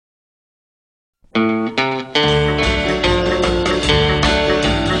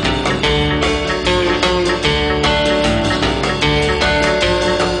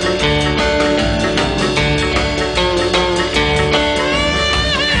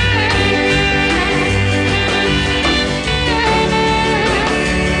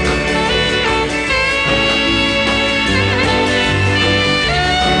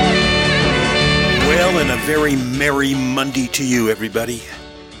very merry Monday to you, everybody.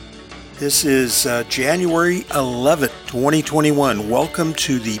 This is January 11th, 2021. Welcome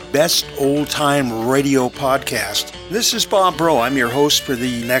to the Best Old Time Radio Podcast. This is Bob Bro. I'm your host for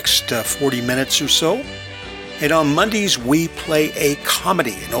the next 40 minutes or so. And on Mondays, we play a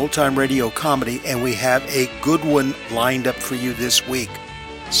comedy, an old-time radio comedy, and we have a good one lined up for you this week.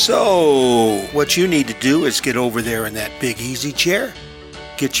 So, what you need to do is get over there in that big easy chair,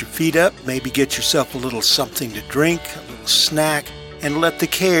 get your feet up, maybe get yourself a little something to drink, a little snack, and let the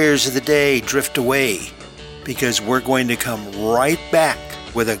cares of the day drift away, because we're going to come right back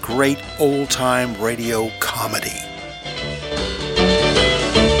with a great old-time radio comedy.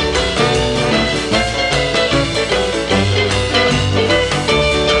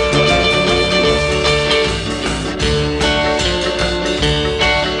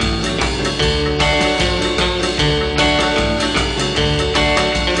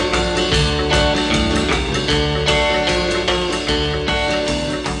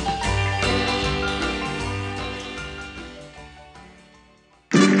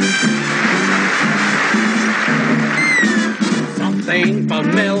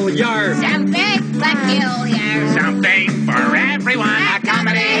 Familiar. Something peculiar. Something for everyone. A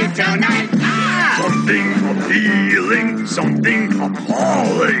comedy tonight. Something appealing. Something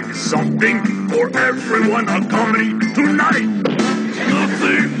appalling. Something for everyone. A comedy tonight.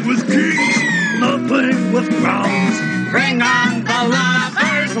 Nothing with kings. Nothing with crowns. Bring on the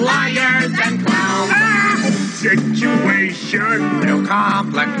lovers, liars, and clowns. Situation. No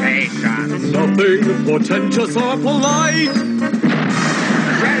complications. Nothing portentous or polite.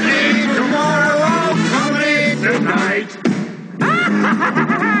 Ready tomorrow, comedy Tonight.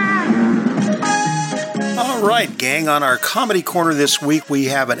 All right, gang, on our Comedy Corner this week, we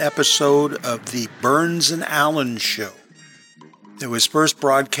have an episode of the Burns and Allen Show. It was first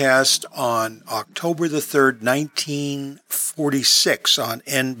broadcast on October the 3rd, 1946 on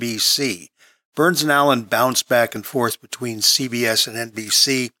NBC. Burns and Allen bounced back and forth between CBS and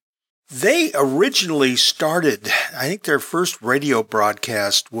NBC. They originally started, I think their first radio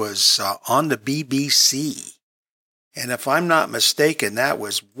broadcast was on the BBC. And if I'm not mistaken, that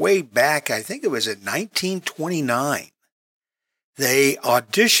was way back, I think it was in 1929. They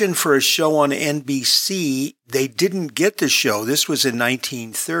auditioned for a show on NBC. They didn't get the show. This was in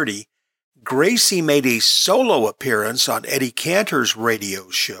 1930. Gracie made a solo appearance on Eddie Cantor's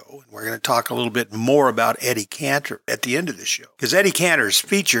radio show. We're going to talk a little bit more about Eddie Cantor at the end of the show, because Eddie Cantor is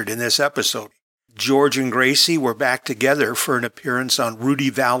featured in this episode. George and Gracie were back together for an appearance on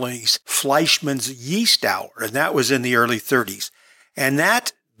Rudy Valley's Fleischmann's Yeast Hour, and that was in the early 30s. And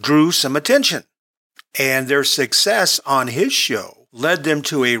that drew some attention. And their success on his show led them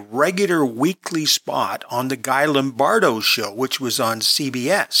to a regular weekly spot on the Guy Lombardo show, which was on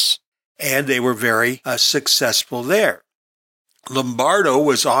CBS. And they were very successful there. Lombardo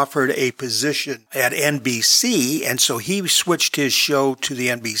was offered a position at NBC, and so he switched his show to the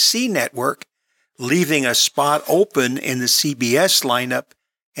NBC network, leaving a spot open in the CBS lineup,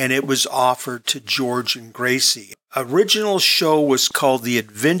 and it was offered to George and Gracie. Original show was called The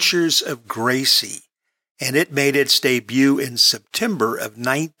Adventures of Gracie, and it made its debut in September of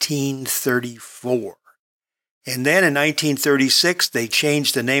 1934. And then in 1936, they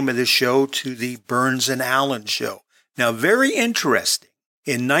changed the name of the show to the Burns and Allen Show. Now, very interesting.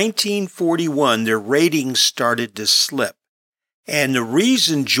 In 1941, their ratings started to slip. And the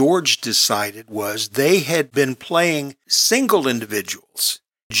reason George decided was they had been playing single individuals.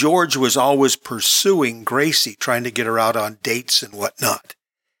 George was always pursuing Gracie, trying to get her out on dates and whatnot.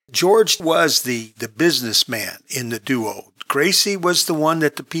 George was the businessman in the duo. Gracie was the one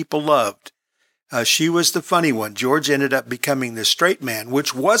that the people loved. She was the funny one. George ended up becoming the straight man,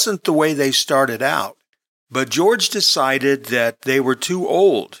 which wasn't the way they started out. But George decided that they were too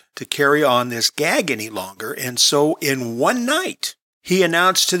old to carry on this gag any longer, and so in one night, he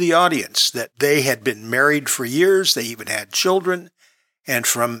announced to the audience that they had been married for years, they even had children, and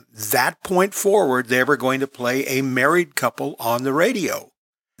from that point forward, they were going to play a married couple on the radio.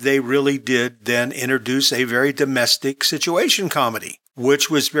 They really did then introduce a very domestic situation comedy, which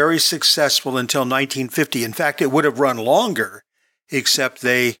was very successful until 1950. In fact, it would have run longer, except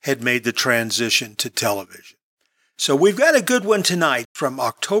they had made the transition to television. So we've got a good one tonight from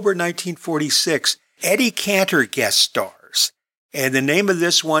October 1946. Eddie Cantor guest stars. And the name of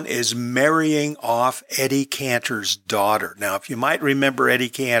this one is Marrying Off Eddie Cantor's Daughter. Now, if you might remember Eddie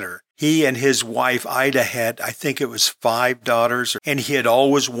Cantor, he and his wife Ida had, I think it was 5 daughters, and he had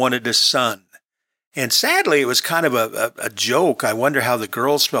always wanted a son. And sadly, it was kind of a joke. I wonder how the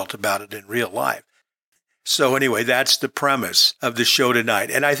girls felt about it in real life. So anyway, that's the premise of the show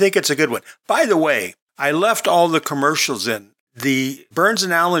tonight. And I think it's a good one. By the way, I left all the commercials in. The Burns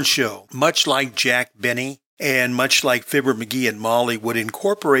and Allen show, much like Jack Benny and much like Fibber McGee and Molly, would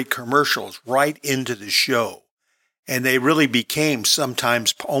incorporate commercials right into the show. And they really became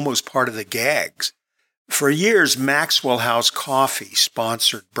sometimes almost part of the gags. For years, Maxwell House Coffee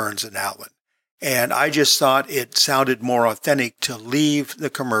sponsored Burns and Allen. And I just thought it sounded more authentic to leave the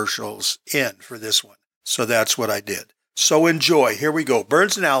commercials in for this one. So that's what I did. So enjoy. Here we go.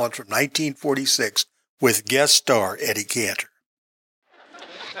 Burns and Allen from 1946 with guest star Eddie Cantor.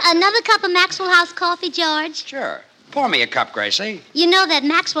 Another cup of Maxwell House coffee, George? Sure. Pour me a cup, Gracie. You know that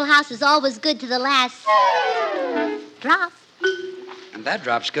Maxwell House is always good to the last drop. And that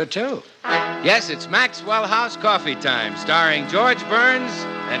drop's good, too. Yes, it's Maxwell House Coffee Time, starring George Burns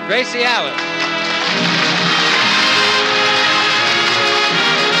and Gracie Allen.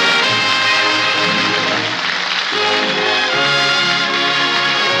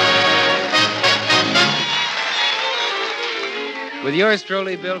 With yours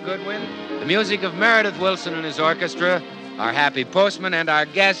truly, Bill Goodwin, the music of Meredith Wilson and his orchestra, our happy postman, and our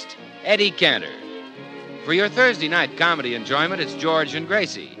guest, Eddie Cantor. For your Thursday night comedy enjoyment, it's George and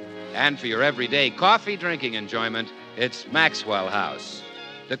Gracie. And for your everyday coffee drinking enjoyment, it's Maxwell House.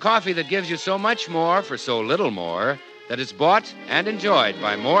 The coffee that gives you so much more for so little more that it's bought and enjoyed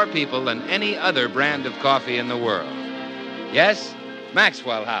by more people than any other brand of coffee in the world. Yes,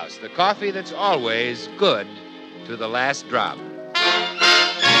 Maxwell House, the coffee that's always good to the last drop.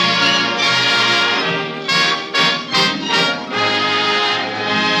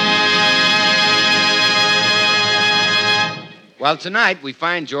 Well, tonight we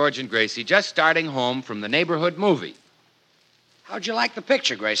find George and Gracie just starting home from the neighborhood movie. How'd you like the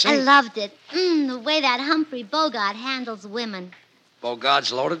picture, Gracie? I loved it. The way that Humphrey Bogart handles women.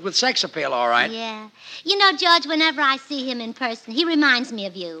 Bogart's loaded with sex appeal, all right. Yeah. You know, George, whenever I see him in person, he reminds me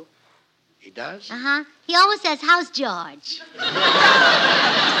of you. He does? Uh-huh. He always says, "How's George?"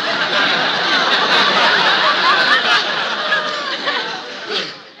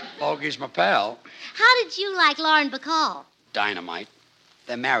 Bogey's my pal. How did you like Lauren Bacall? Dynamite.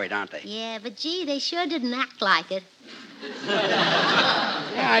 They're married, aren't they? Yeah, but gee, they sure didn't act like it.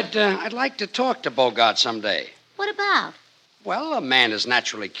 Yeah, I'd like to talk to Bogart someday. What about? Well, a man is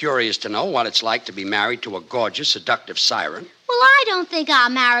naturally curious to know what it's like to be married to a gorgeous, seductive siren. Well, I don't think our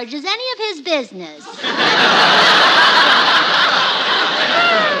marriage is any of his business.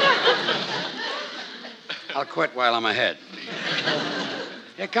 I'll quit while I'm ahead.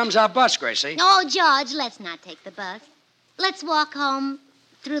 Here comes our bus, Gracie. Oh, George, let's not take the bus. Let's walk home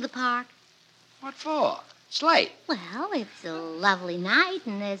through the park. What for? It's late. Well, it's a lovely night,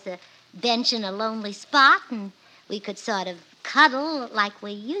 and there's a bench in a lonely spot, and we could sort of cuddle like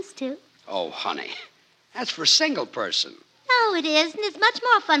we used to. Oh, honey, that's for a single person. No, it isn't. It's much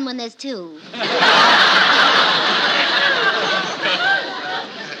more fun when there's two.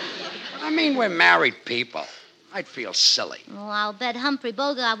 I mean, we're married people. I'd feel silly. Oh, I'll bet Humphrey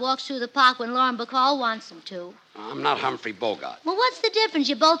Bogart walks through the park when Lauren Bacall wants him to. I'm not Humphrey Bogart. Well, what's the difference?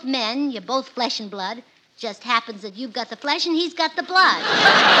 You're both men. You're both flesh and blood. Just happens that you've got the flesh and he's got the blood.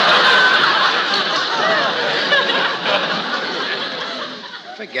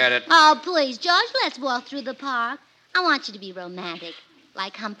 Forget it. Oh, please, George, let's walk through the park. I want you to be romantic,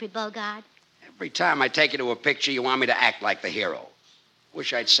 like Humphrey Bogart. Every time I take you to a picture, you want me to act like the hero.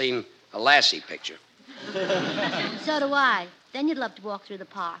 Wish I'd seen a Lassie picture. So do I. Then you'd love to walk through the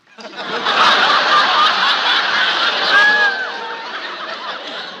park.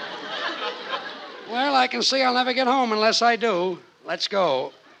 Well, I can see I'll never get home unless I do. Let's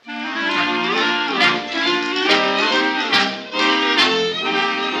go.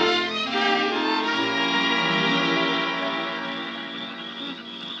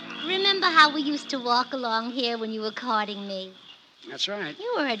 Remember how we used to walk along here when you were courting me? That's right.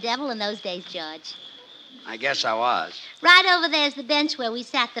 You were a devil in those days, George. I guess I was. Right over there's the bench where we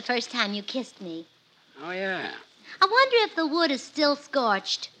sat the first time you kissed me. Oh, yeah. I wonder if the wood is still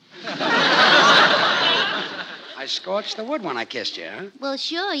scorched. I scorched the wood when I kissed you, huh? Well,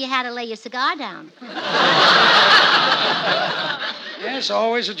 sure, you had to lay your cigar down. Yes,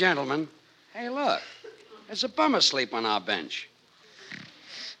 always a gentleman. Hey, look. There's a bum asleep on our bench.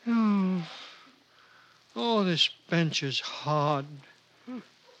 Oh, this bench is hard.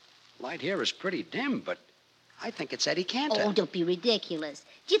 Light here is pretty dim, but I think it's Eddie Cantor. Oh, don't be ridiculous.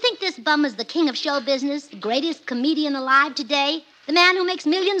 Do you think this bum is the king of show business, the greatest comedian alive today, the man who makes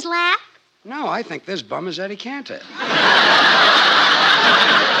millions laugh? No, I think this bum is Eddie Cantor.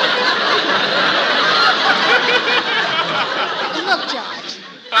 Look, George,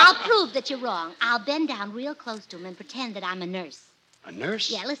 I'll prove that you're wrong. I'll bend down real close to him and pretend that I'm a nurse. A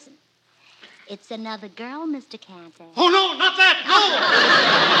nurse? Yeah, listen. It's another girl, Mr. Cantor. Oh, no, not that.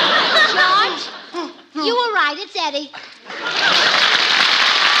 George, you were right. It's Eddie.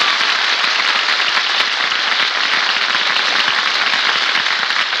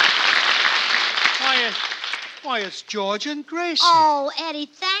 Why, it's George and Gracie. Oh, Eddie,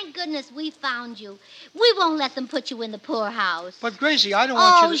 thank goodness we found you. We won't let them put you in the poorhouse. But, Gracie, I don't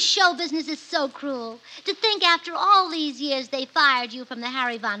want you to... show business is so cruel. To think after all these years they fired you from the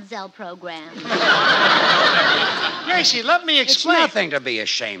Harry Von Zell program. Gracie, let me explain. It's nothing to be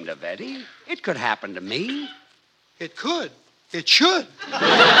ashamed of, Eddie. It could happen to me. It could. It should.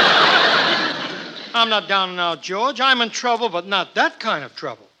 I'm not down and out, George. I'm in trouble, but not that kind of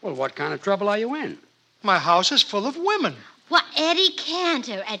trouble. Well, what kind of trouble are you in? My house is full of women. Well, Eddie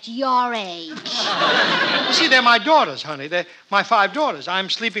Cantor, at your age. You see, they're my daughters, honey. They're my 5 daughters. I'm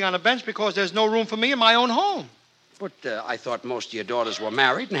sleeping on a bench because there's no room for me in my own home. But I thought most of your daughters were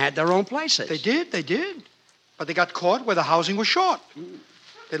married and had their own places. They did. But they got caught where the housing was short.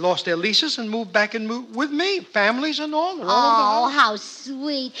 They lost their leases and moved back in with me, families and all. They're all over the house. How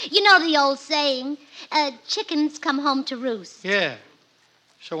sweet. You know the old saying, chickens come home to roost. Yeah.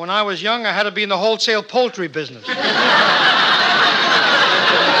 So when I was young, I had to be in the wholesale poultry business. I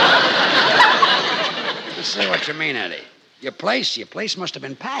see what you mean, Eddie. Your place must have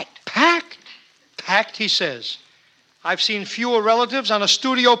been packed. Packed? Packed, he says. I've seen fewer relatives on a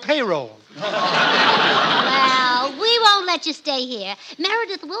studio payroll. Well, we won't let you stay here.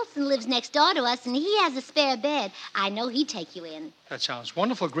 Meredith Wilson lives next door to us, and he has a spare bed. I know he'd take you in. That sounds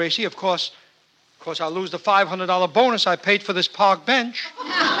wonderful, Gracie. Of course, I'll lose the $500 bonus I paid for this park bench.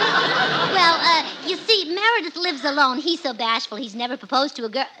 Well, you see, Meredith lives alone. He's so bashful, he's never proposed to a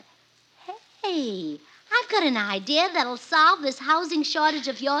girl. Hey, I've got an idea that'll solve this housing shortage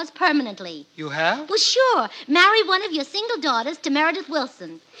of yours permanently. You have? Well, sure. Marry one of your single daughters to Meredith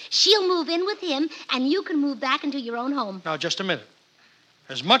Wilson. She'll move in with him, and you can move back into your own home. Now, just a minute.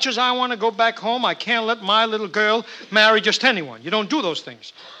 As much as I want to go back home, I can't let my little girl marry just anyone. You don't do those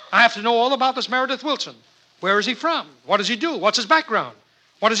things. I have to know all about this Meredith Wilson. Where is he from? What does he do? What's his background?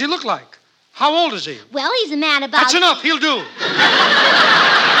 What does he look like? How old is he? Well, he's a man about... That's enough. He'll do.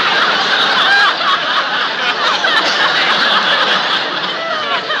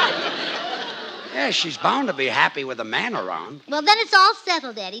 Yeah, she's bound to be happy with a man around. Well, then it's all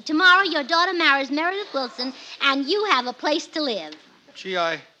settled, Eddie. Tomorrow your daughter marries Meredith Wilson, and you have a place to live. Gee,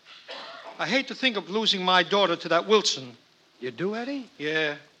 I hate to think of losing my daughter to that Wilson. You do, Eddie?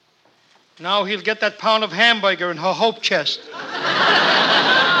 Yeah. Now he'll get that pound of hamburger in her hope chest.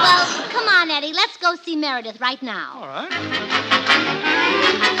 Well, come on, Eddie. Let's go see Meredith right now. All right.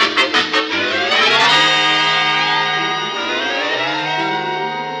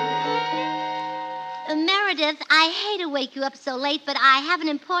 Meredith, I hate to wake you up so late, but I have an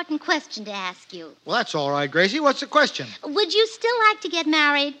important question to ask you. Well, that's all right, Gracie. What's the question? Would you still like to get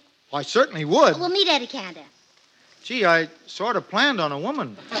married? Well, I certainly would. We'll meet Eddie Cantor. Gee, I sort of planned on a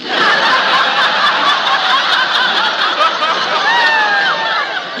woman. Oh,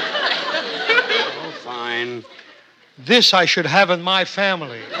 fine. This I should have in my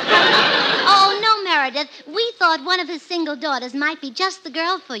family. Oh, no, Meredith. We thought one of his single daughters might be just the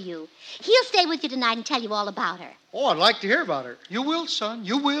girl for you. He'll stay with you tonight and tell you all about her. Oh, I'd like to hear about her. You will, son.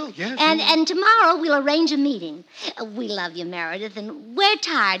 You will. Yes. And tomorrow we'll arrange a meeting. We love you, Meredith, and we're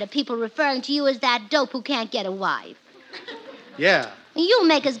tired of people referring to you as that dope who can't get a wife. Yeah. You'll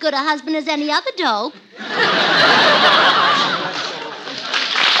make as good a husband as any other dope.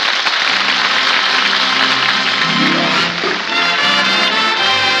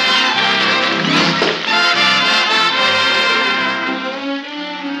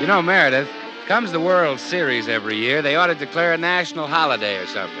 You know, Meredith, comes the World Series every year, they ought to declare a national holiday or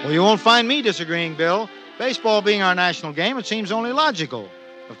something. Well, you won't find me disagreeing, Bill. Baseball being our national game, it seems only logical.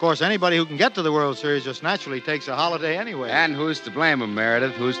 Of course, anybody who can get to the World Series just naturally takes a holiday anyway. And who's to blame 'em,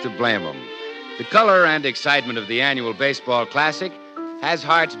 Meredith? Who's to blame 'em? The color and excitement of the annual Baseball Classic has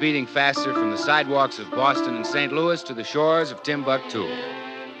hearts beating faster from the sidewalks of Boston and St. Louis to the shores of Timbuktu.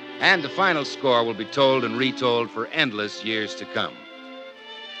 And the final score will be told and retold for endless years to come.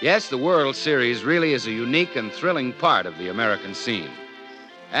 Yes, the World Series really is a unique and thrilling part of the American scene.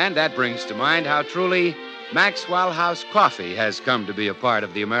 And that brings to mind how truly Maxwell House Coffee has come to be a part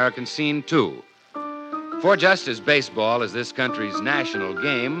of the American scene, too. For just as baseball is this country's national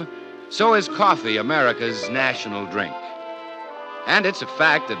game, so is coffee America's national drink. And it's a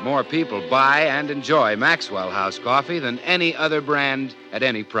fact that more people buy and enjoy Maxwell House Coffee than any other brand at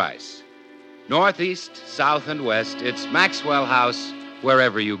any price. Northeast, south, and west, it's Maxwell House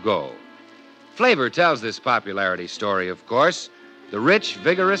wherever you go. Flavor tells this popularity story, of course, the rich,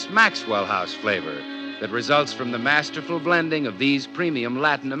 vigorous Maxwell House flavor that results from the masterful blending of these premium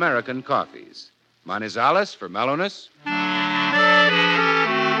Latin American coffees. Manizales for mellowness.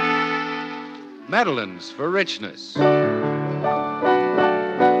 Medellins for richness.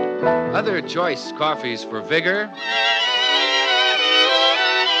 Other choice coffees for vigor.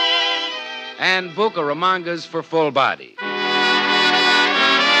 And Bucaramangas for full body.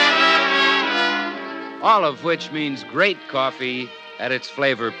 All of which means great coffee at its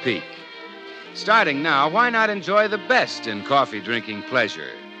flavor peak. Starting now, why not enjoy the best in coffee drinking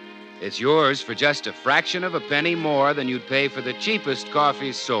pleasure? It's yours for just a fraction of a penny more than you'd pay for the cheapest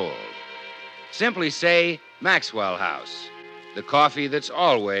coffee sold. Simply say Maxwell House, the coffee that's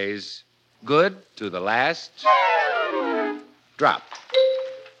always good to the last drop.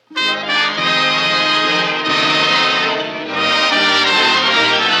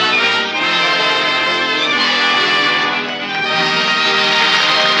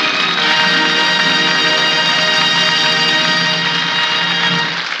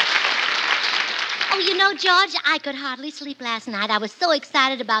 George, I could hardly sleep last night. I was so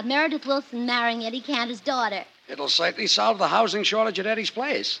excited about Meredith Wilson marrying Eddie Cantor's daughter. It'll certainly solve the housing shortage at Eddie's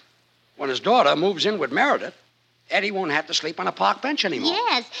place. When his daughter moves in with Meredith, Eddie won't have to sleep on a park bench anymore.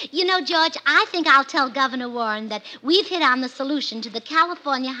 Yes. George, I think I'll tell Governor Warren that we've hit on the solution to the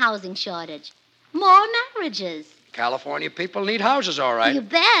California housing shortage. More marriages. California people need houses, all right. You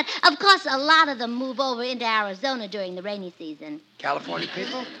bet. Of course, a lot of them move over into Arizona during the rainy season. California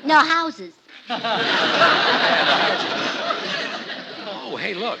people? No, houses. Oh,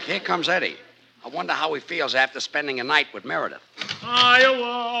 hey, look, here comes Eddie. I wonder how he feels after spending a night with Meredith.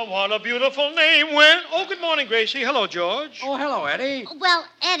 Iowa, what a beautiful name. Good morning, Gracie. Hello, George. Oh, hello, Eddie. Well,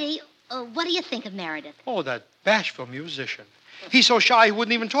 Eddie, what do you think of Meredith? Oh, that bashful musician. He's so shy he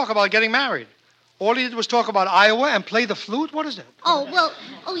wouldn't even talk about getting married. All he did was talk about Iowa and play the flute? What is that?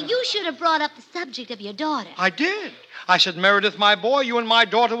 You should have brought up the subject of your daughter. I did. I said, Meredith, my boy, you and my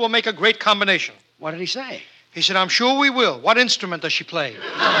daughter will make a great combination. What did he say? He said, I'm sure we will. What instrument does she play?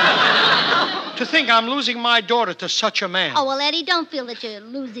 To think I'm losing my daughter to such a man. Oh, well, Eddie, don't feel that you're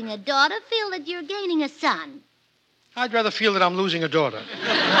losing a daughter. Feel that you're gaining a son. I'd rather feel that I'm losing a daughter.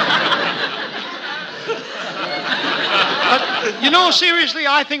 But, seriously,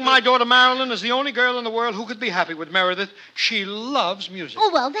 I think my daughter Marilyn is the only girl in the world who could be happy with Meredith. She loves music.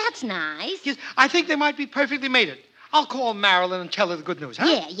 Oh, well, that's nice. Yes, I think they might be perfectly mated. I'll call Marilyn and tell her the good news,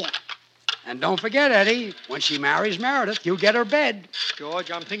 huh? Yeah. And don't forget, Eddie, when she marries Meredith, you'll get her bed.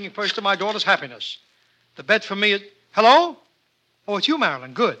 George, I'm thinking first of my daughter's happiness. The bed for me is... Hello? Oh, it's you,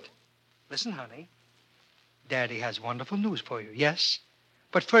 Marilyn. Good. Listen, honey. Daddy has wonderful news for you, yes?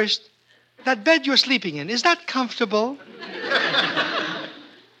 But first, that bed you're sleeping in, is that comfortable?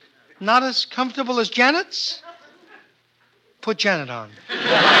 Not as comfortable as Janet's? Put Janet on.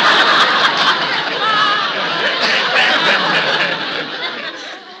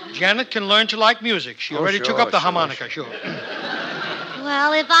 Janet can learn to like music. She already took up the harmonica, sure.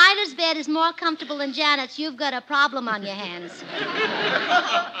 Well, if Ida's bed is more comfortable than Janet's, you've got a problem on your hands.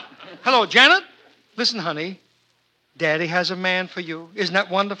 Hello, Janet. Listen, honey. Daddy has a man for you. Isn't that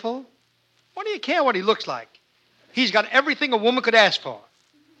wonderful? What do you care what he looks like? He's got everything a woman could ask for.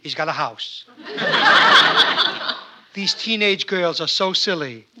 He's got a house. These teenage girls are so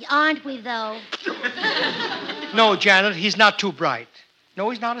silly. Aren't we, though? No, Janet, he's not too bright. No,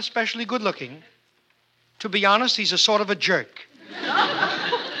 he's not especially good looking. To be honest, he's a sort of a jerk.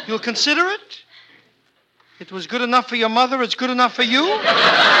 You'll consider it? It was good enough for your mother, it's good enough for you?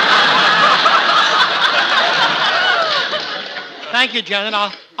 Thank you, Janet.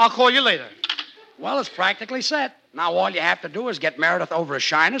 I'll call you later. Well, it's practically set. Now all you have to do is get Meredith over her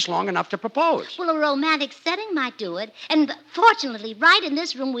shyness long enough to propose. Well, a romantic setting might do it. And fortunately, right in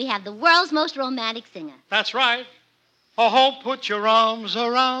this room, we have the world's most romantic singer. That's right. Oh, put your arms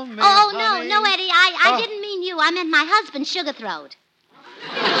around me. Oh, honey. no, Eddie. I didn't mean you. I meant my husband, Sugar Throat.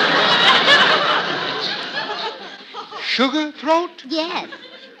 Sugar Throat? Yes.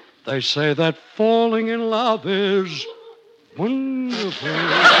 They say that falling in love is wonderful.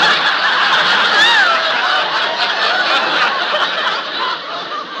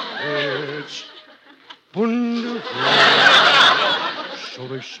 It's wonderful. So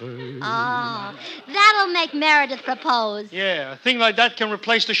they say. Oh, that'll make Meredith propose. Yeah, a thing like that can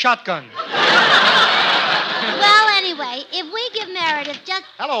replace the shotgun. Well, anyway, if we give Meredith just...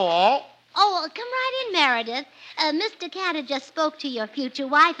 Hello, all. Oh, come right in, Meredith. Mr. Cantor just spoke to your future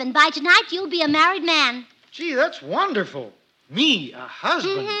wife, and by tonight you'll be a married man. Gee, that's wonderful. Me, a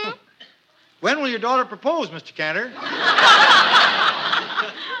husband. Mm-hmm. When will your daughter propose, Mr. Cantor?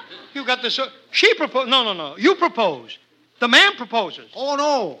 You got this... She proposed. No. You propose. The man proposes. Oh,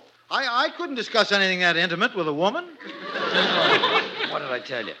 no. I couldn't discuss anything that intimate with a woman. What did I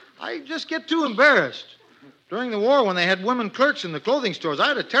tell you? I just get too embarrassed. During the war, when they had women clerks in the clothing stores, I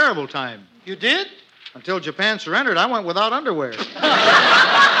had a terrible time. You did? Until Japan surrendered, I went without underwear.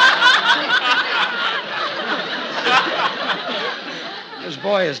 This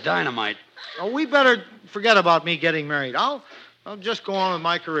boy is dynamite. Oh, we better forget about me getting married. I'll just go on with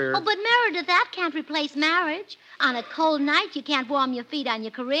my career. Oh, but Meredith, that can't replace marriage. On a cold night, you can't warm your feet on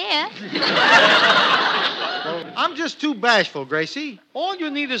your career. I'm just too bashful, Gracie. All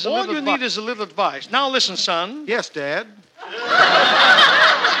you need is a little advice. Now listen, son. Yes, Dad.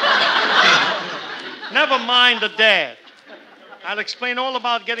 Never mind the dad. I'll explain all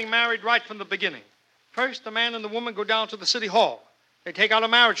about getting married right from the beginning. First, the man and the woman go down to the city hall. They take out a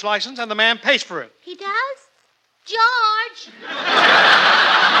marriage license, and the man pays for it. He does? George!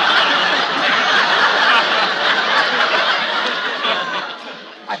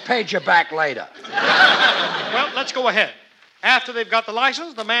 I paid you back later. Well, let's go ahead. After they've got the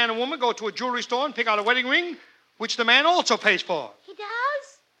license, the man and woman go to a jewelry store and pick out a wedding ring, which the man also pays for. He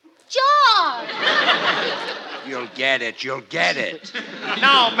does? George! You'll get it. You'll get it.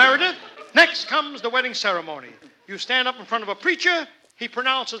 Now, Meredith, next comes the wedding ceremony. You stand up in front of a preacher, he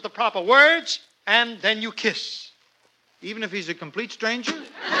pronounces the proper words, and then you kiss. Even if he's a complete stranger? The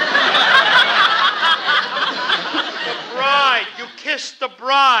bride. You kiss the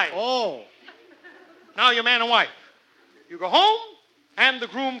bride. Oh. Now you're man and wife. You go home, and the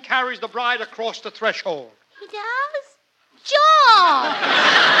groom carries the bride across the threshold. He does? George!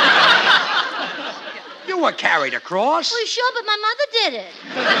 You were carried across. Well, sure, but my mother did it.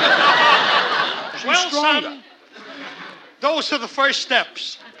 Well, stronger. son, those are the first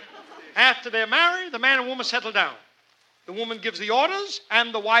steps. After they're married, the man and woman settle down. The woman gives the orders,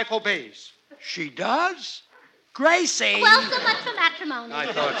 and the wife obeys. She does? Gracie. Well, so much for matrimony.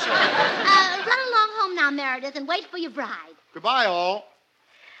 I thought so. Run along home now, Meredith, and wait for your bride. Goodbye, all.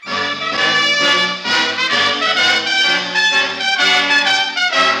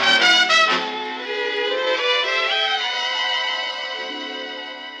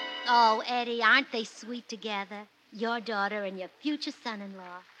 Oh, Eddie, aren't they sweet together? Your daughter and your future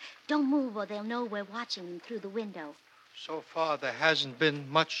son-in-law. Don't move or they'll know we're watching them through the window. So far, there hasn't been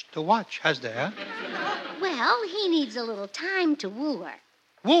much to watch, has there? Well, he needs a little time to woo her.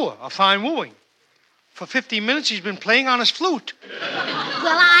 Woo her, a fine wooing. For 15 minutes, he's been playing on his flute.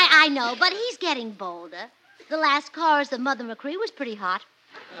 Well, I know, but he's getting bolder. The last chorus of Mother McCree was pretty hot.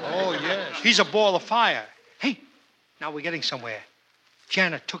 Oh, yes. He's a ball of fire. Hey, now we're getting somewhere.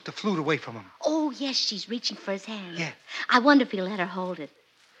 Janet took the flute away from him. Oh, yes, she's reaching for his hand. Yeah. I wonder if he'll let her hold it.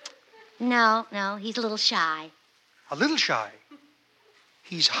 No, he's a little shy. A little shy.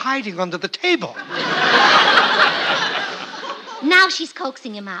 He's hiding under the table. Now she's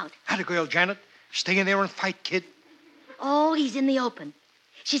coaxing him out. Atta girl, Janet. Stay in there and fight, kid. Oh, he's in the open.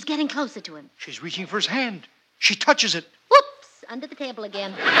 She's getting closer to him. She's reaching for his hand. She touches it. Whoops! Under the table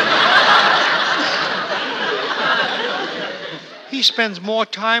again. He spends more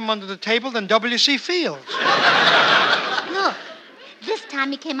time under the table than W.C. Fields. Look, this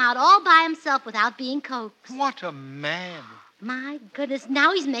time he came out all by himself without being coaxed. What a man. My goodness,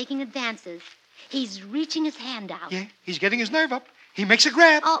 now he's making advances. He's reaching his hand out. Yeah, he's getting his nerve up. He makes a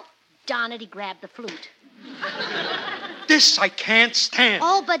grab. Oh, darn it, he grabbed the flute. This I can't stand.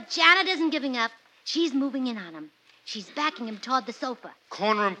 Oh, but Janet isn't giving up. She's moving in on him. She's backing him toward the sofa.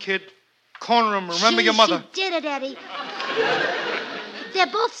 Corner him, kid. Corner him. Remember your mother. She did it, Eddie. They're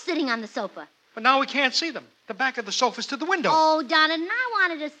both sitting on the sofa. But now we can't see them. The back of the sofa's to the window. Oh, darn it, and I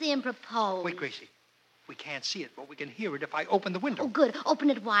wanted to see him propose. Wait, Gracie. We can't see it, but we can hear it if I open the window. Oh, good. Open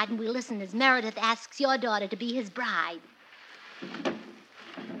it wide and we'll listen as Meredith asks your daughter to be his bride.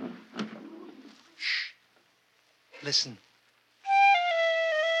 Shh. Listen.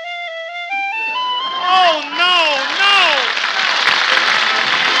 Oh, no!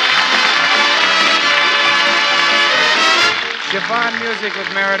 Chiffon music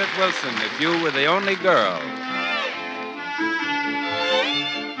with Meredith Wilson, If You Were the Only Girl.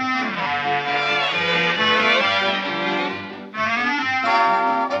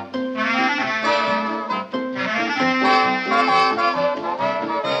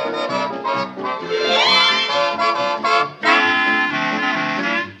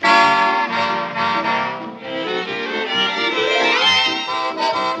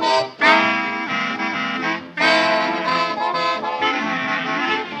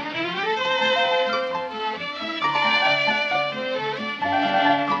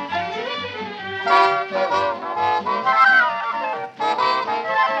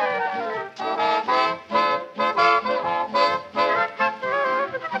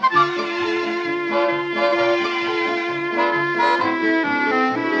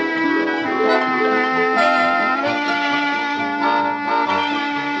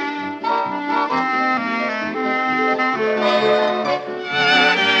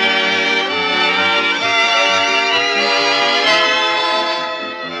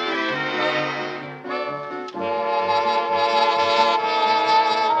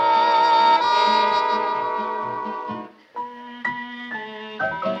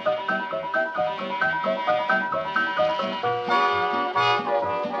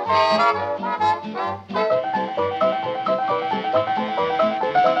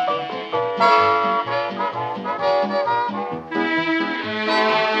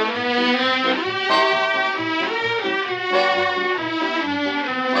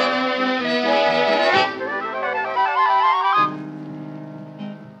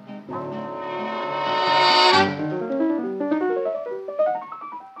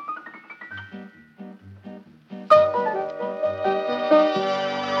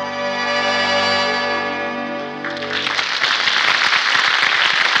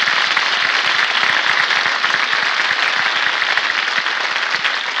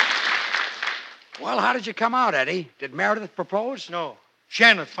 Well, how did you come out, Eddie? Did Meredith propose? No.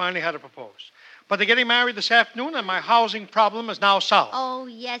 Janet finally had to propose. But they're getting married this afternoon, and my housing problem is now solved. Oh,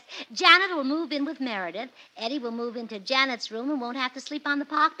 yes. Janet will move in with Meredith. Eddie will move into Janet's room and won't have to sleep on the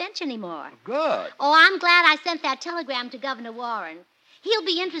park bench anymore. Good. Oh, I'm glad I sent that telegram to Governor Warren. He'll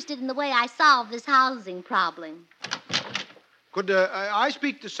be interested in the way I solve this housing problem. Could I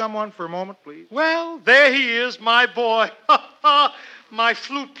speak to someone for a moment, please? Well, there he is, my boy. My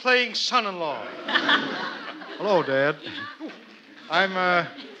flute-playing son-in-law. Hello, Dad. I'm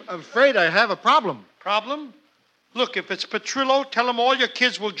afraid I have a problem. Problem? Look, if it's Petrillo, tell him all your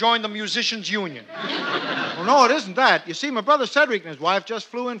kids will join the musicians' union. Well, no, it isn't that. You see, my brother Cedric and his wife just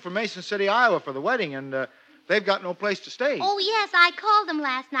flew in from Mason City, Iowa for the wedding, and they've got no place to stay. Oh, yes, I called them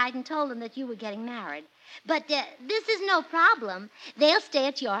last night and told them that you were getting married. But this is no problem. They'll stay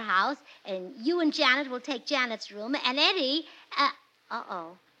at your house, and you and Janet will take Janet's room, and Eddie...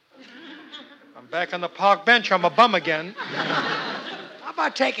 Uh-oh. I'm back on the park bench. I'm a bum again. How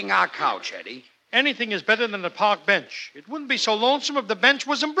about taking our couch, Eddie? Anything is better than the park bench. It wouldn't be so lonesome if the bench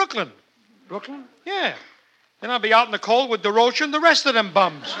was in Brooklyn. Brooklyn? Yeah. Then I'd be out in the cold with DeRocha and the rest of them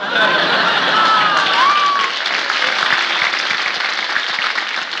bums.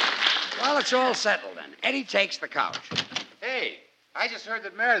 Well, it's all settled then. Eddie takes the couch. Hey, I just heard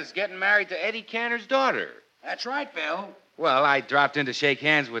that Meredith's getting married to Eddie Cantor's daughter. That's right, Bill. Well, I dropped in to shake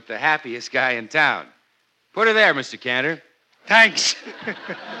hands with the happiest guy in town. Put her there, Mr. Cantor. Thanks.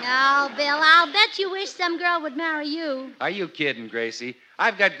 Oh, Bill, I'll bet you wish some girl would marry you. Are you kidding, Gracie?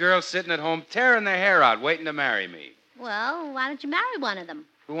 I've got girls sitting at home tearing their hair out waiting to marry me. Well, why don't you marry one of them?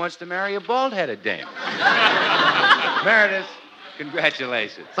 Who wants to marry a bald-headed dame? Meredith,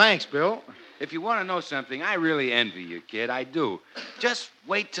 congratulations. Thanks, Bill. If you want to know something, I really envy you, kid. I do. Just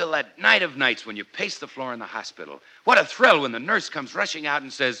wait till that night of nights when you pace the floor in the hospital. What a thrill when the nurse comes rushing out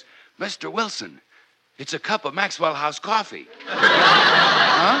and says, Mr. Wilson, it's a cup of Maxwell House coffee.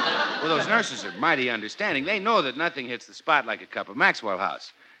 Huh? Well, those nurses are mighty understanding. They know that nothing hits the spot like a cup of Maxwell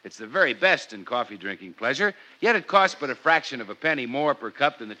House. It's the very best in coffee-drinking pleasure, yet it costs but a fraction of a penny more per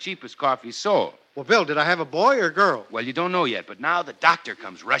cup than the cheapest coffee sold. Well, Bill, did I have a boy or a girl? Well, you don't know yet, but now the doctor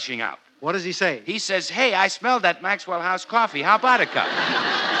comes rushing out. What does he say? He says, hey, I smelled that Maxwell House coffee. How about a cup?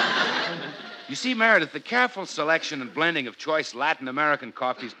 You see, Meredith, the careful selection and blending of choice Latin American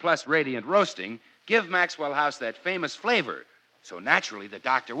coffees plus radiant roasting give Maxwell House that famous flavor. So naturally, the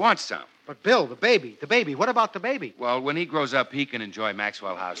doctor wants some. But, Bill, the baby, what about the baby? Well, when he grows up, he can enjoy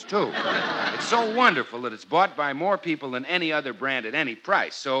Maxwell House, too. It's so wonderful that it's bought by more people than any other brand at any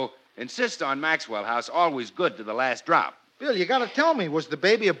price. So insist on Maxwell House, always good to the last drop. Bill, you got to tell me, was the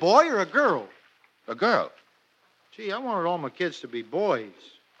baby a boy or a girl? A girl. Gee, I wanted all my kids to be boys.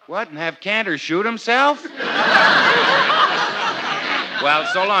 What, and have Cantor shoot himself? Well,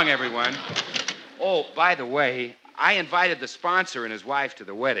 so long, everyone. Oh, by the way, I invited the sponsor and his wife to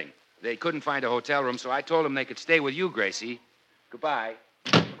the wedding. They couldn't find a hotel room, so I told them they could stay with you, Gracie. Goodbye.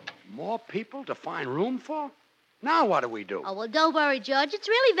 More people to find room for? Now what do we do? Oh, well, don't worry, George. It's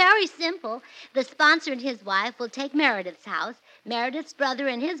really very simple. The sponsor and his wife will take Meredith's house. Meredith's brother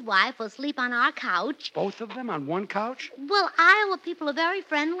and his wife will sleep on our couch. Both of them on one couch? Well, Iowa people are very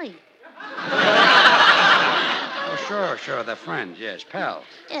friendly. Oh, sure. They're friends, yes, pals.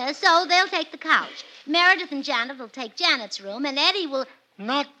 Yeah, so they'll take the couch. Meredith and Janet will take Janet's room, and Eddie will...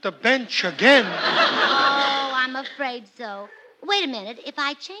 Not the bench again. Oh, I'm afraid so. Wait a minute. If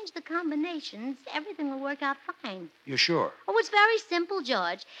I change the combinations, everything will work out fine. You sure? Oh, it's very simple,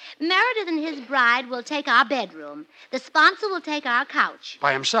 George. Meredith and his bride will take our bedroom. The sponsor will take our couch.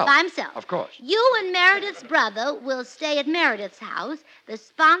 By himself? By himself. Of course. You and Meredith's brother will stay at Meredith's house. The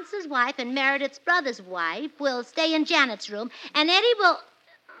sponsor's wife and Meredith's brother's wife will stay in Janet's room. And Eddie will...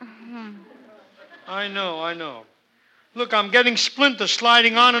 I know. Look, I'm getting splinters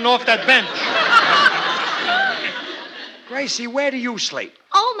sliding on and off that bench. Gracie, where do you sleep?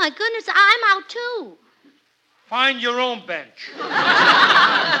 Oh, my goodness, I'm out, too. Find your own bench. Well,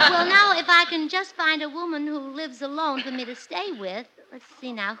 now, if I can just find a woman who lives alone for me to stay with, Let's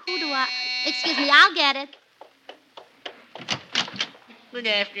see now. Who do I... Excuse me, I'll get it. Good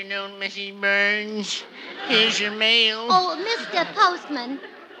afternoon, Mrs. Burns. Here's your mail. Oh, Mr. Postman,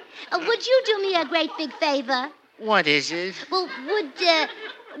 would you do me a great big favor? What is it? Well,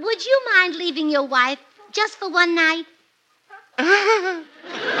 would you mind leaving your wife just for one night?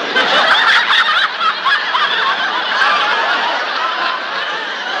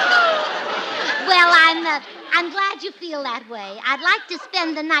 Well, I'm glad you feel that way. I'd like to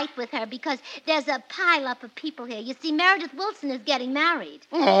spend the night with her because there's a pileup of people here. You see, Meredith Wilson is getting married.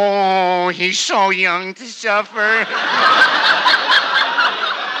 Oh, he's so young to suffer.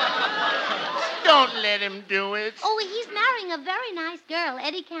 Don't let him do it. Oh, he's marrying a very nice girl,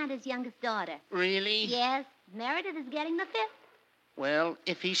 Eddie Cantor's youngest daughter. Really? Yes, Meredith is getting the fifth. Well,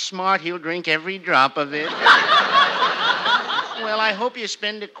 if he's smart, he'll drink every drop of it. Well, I hope you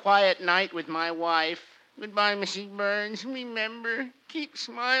spend a quiet night with my wife. Goodbye, Mrs. Burns. Remember, keep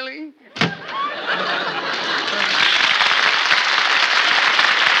smiling.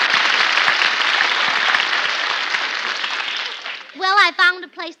 Well, I found a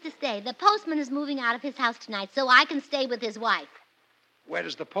place to stay. The postman is moving out of his house tonight, so I can stay with his wife. Where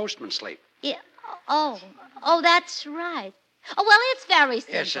does the postman sleep? Yeah. Oh, that's right. Oh, well, it's very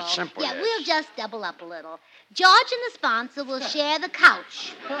simple. Yes, it's simple. Yeah, yes. we'll just double up a little. George and the sponsor will share the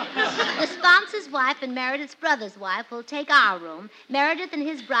couch. The sponsor's wife and Meredith's brother's wife will take our room. Meredith and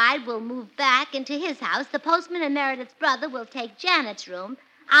his bride will move back into his house. The postman and Meredith's brother will take Janet's room.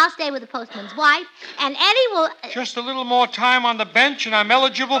 I'll stay with the postman's wife, and Eddie will... Just a little more time on the bench, and I'm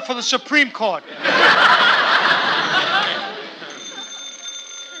eligible for the Supreme Court.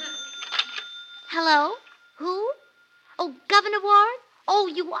 Hello? Who? Oh, Governor Warren? Oh,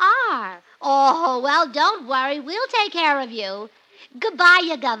 you are. Oh, well, don't worry. We'll take care of you. Goodbye,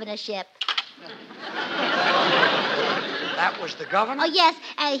 your governorship. That was the governor? Oh, yes.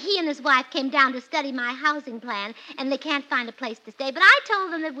 He and his wife came down to study my housing plan, and they can't find a place to stay. But I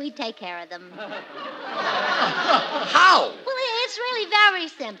told them that we'd take care of them. How? Well, it's really very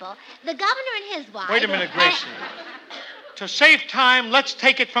simple. The governor and his wife... Wait a minute, Gracie. To save time, let's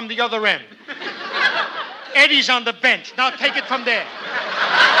take it from the other end. Eddie's on the bench. Now take it from there. Go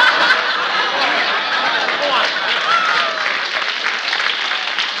on.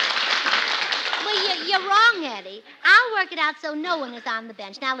 Well, you're wrong, Eddie. I'll work it out so no one is on the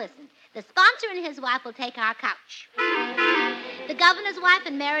bench. Now, listen. The sponsor and his wife will take our couch. The governor's wife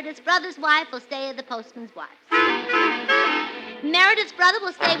and Meredith's brother's wife will stay at the postman's wife. Meredith's brother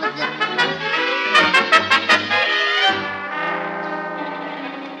will stay with the...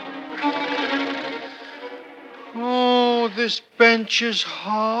 Oh, this bench is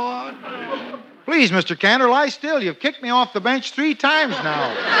hard. Please, Mr. Cantor, lie still. You've kicked me off the bench 3 times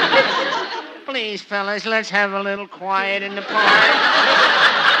now. Please, fellas, let's have a little quiet in the park.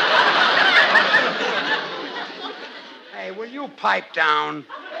 Hey, will you pipe down?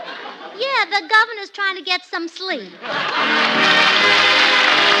 Yeah, the governor's trying to get some sleep.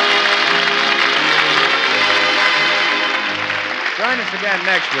 Join us again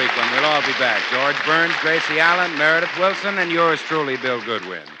next week when we'll all be back. George Burns, Gracie Allen, Meredith Wilson, and yours truly, Bill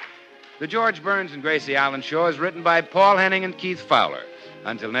Goodwin. The George Burns and Gracie Allen Show is written by Paul Henning and Keith Fowler.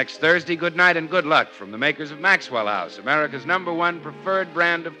 Until next Thursday, good night and good luck from the makers of Maxwell House, America's #1 preferred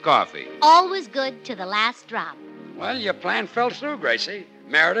brand of coffee. Always good to the last drop. Well, your plan fell through, Gracie.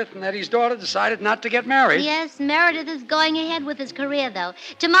 Meredith and Eddie's daughter decided not to get married. Yes, Meredith is going ahead with his career, though.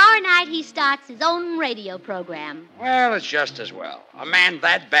 Tomorrow night he starts his own radio program. Well, it's just as well. A man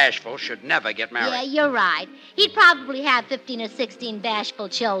that bashful should never get married. Yeah, you're right. He'd probably have 15 or 16 bashful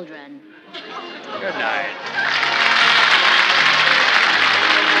children. Good night.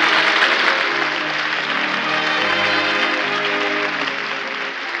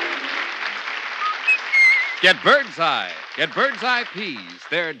 Get Bird's Eye. Get Bird's Eye peas.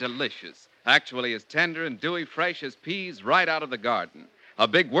 They're delicious. Actually as tender and dewy fresh as peas right out of the garden. A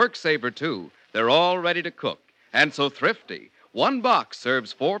big work saver, too. They're all ready to cook. And so thrifty. 1 box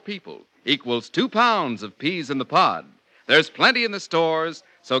serves 4 people. Equals 2 pounds of peas in the pod. There's plenty in the stores,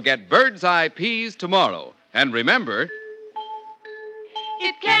 so get Bird's Eye peas tomorrow. And remember...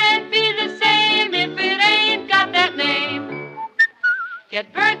 It can't be the same if it ain't got that name.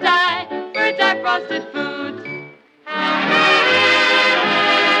 Get Bird's Eye frosted foods.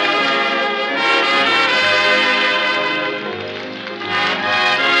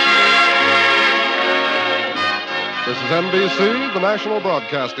 This is NBC, the National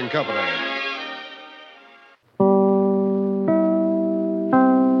Broadcasting Company.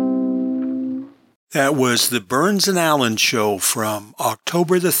 That was the Burns and Allen Show from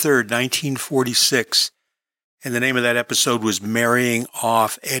October the 3rd, 1946. And the name of that episode was Marrying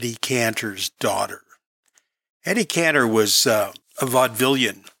Off Eddie Cantor's Daughter. Eddie Cantor was a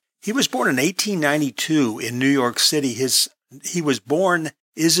vaudevillian. He was born in 1892 in New York City. He was born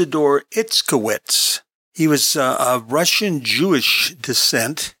Isidor Itzkowitz. He was of Russian Jewish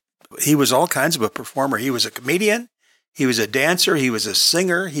descent. He was all kinds of a performer. He was a comedian. He was a dancer. He was a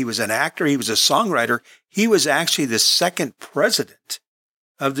singer. He was an actor. He was a songwriter. He was actually the second president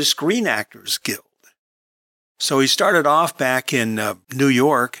of the Screen Actors Guild. So he started off back in New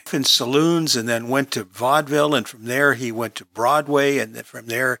York in saloons and then went to vaudeville. And from there, he went to Broadway. And then from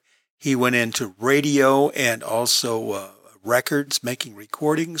there, he went into radio and also records, making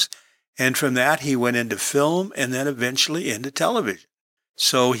recordings. And from that, he went into film and then eventually into television.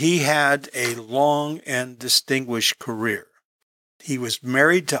 So he had a long and distinguished career. He was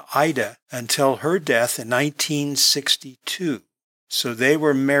married to Ida until her death in 1962. So they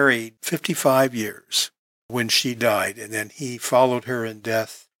were married 55 years when she died, and then he followed her in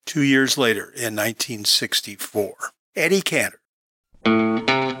death 2 years later in 1964. Eddie Cantor.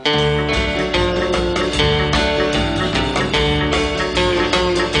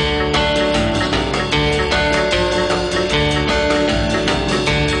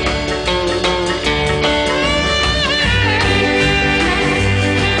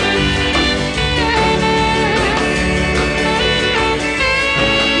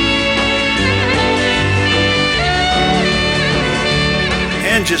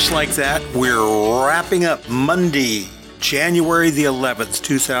 And just like that, we're wrapping up Monday, January the 11th,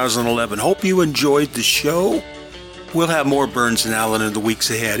 2011. Hope you enjoyed the show. We'll have more Burns and Allen in the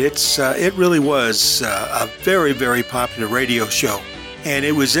weeks ahead. It really was a very, very popular radio show. And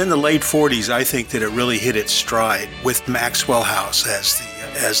it was in the late 40s, I think, that it really hit its stride with Maxwell House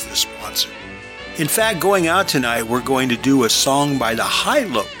as the sponsor. In fact, going out tonight, we're going to do a song by the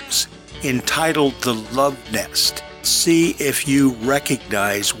Hi-Lo's entitled The Love Nest. See if you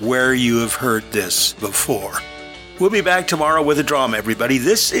recognize where you have heard this before. We'll be back tomorrow with a drama, everybody.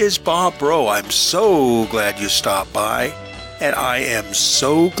 This is Bob Rowe. I'm so glad you stopped by, and I am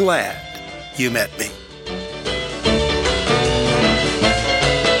so glad you met me.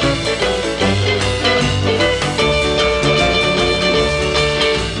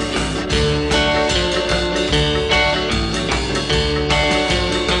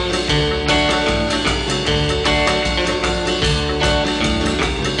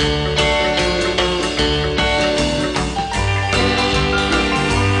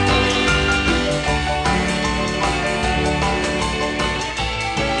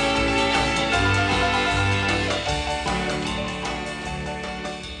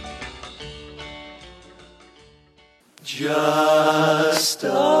 Just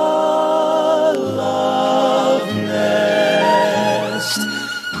a love nest,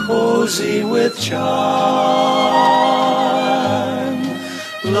 cozy with charm,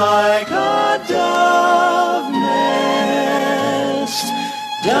 like a dove nest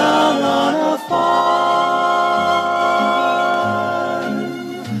down on a farm.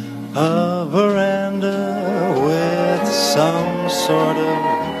 A veranda with some sort of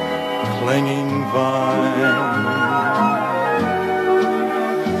clinging vine.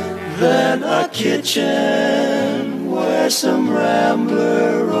 Then a kitchen where some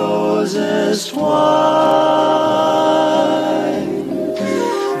rambler roses twine.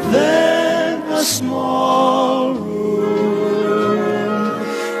 Then a small room,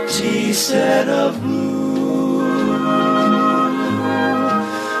 tea set of blue.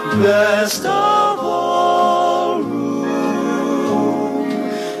 Best of all room,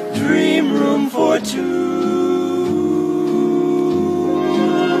 dream room for two.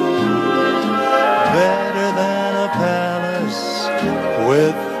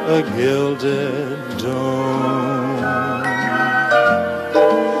 With a gilded dome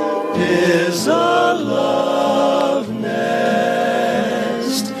is a love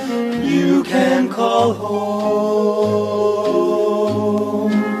nest you can call home.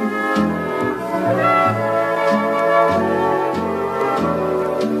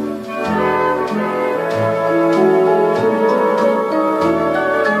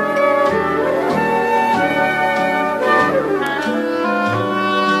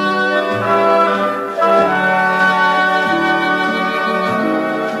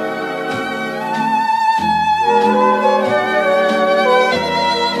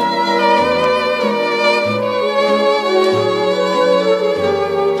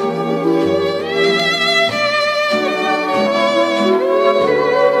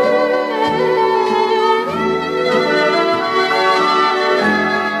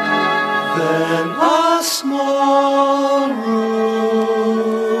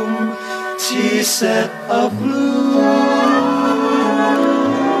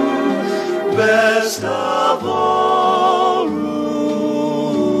 best of all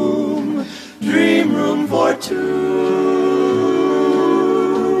room, dream room for two.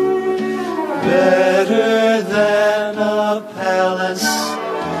 Better than a palace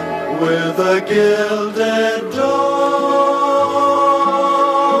with a gilded dome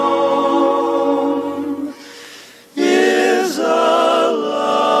is a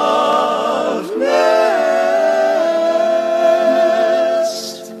love nest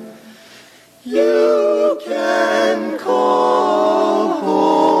you can call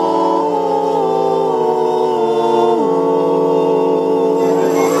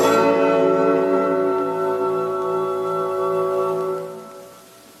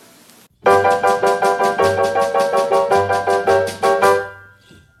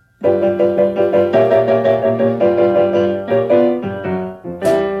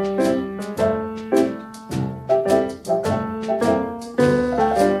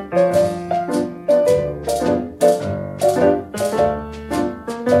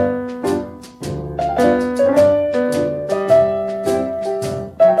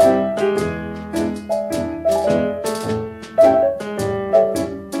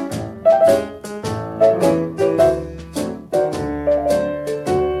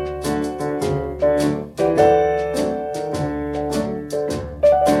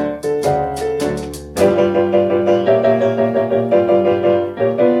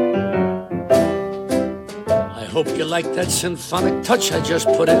I hope you like that symphonic touch I just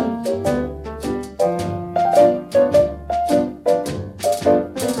put in.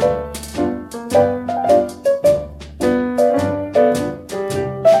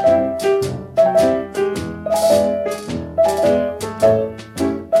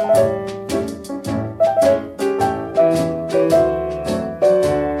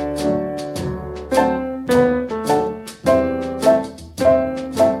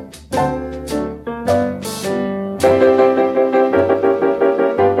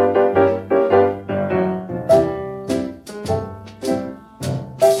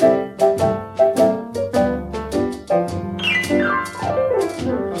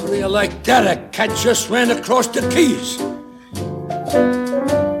 How do you like that? A cat just ran across the keys.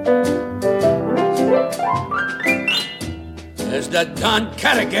 There's that darn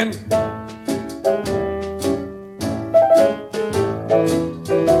cat again.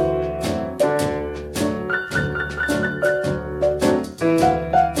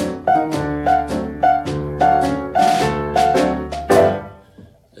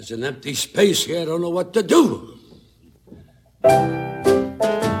 There's an empty space here. I don't know what to do.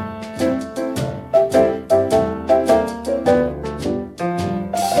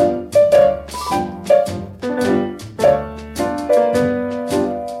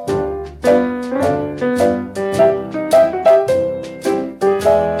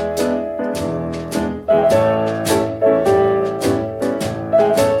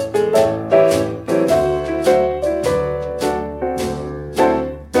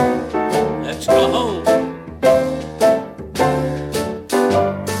 Let's go home.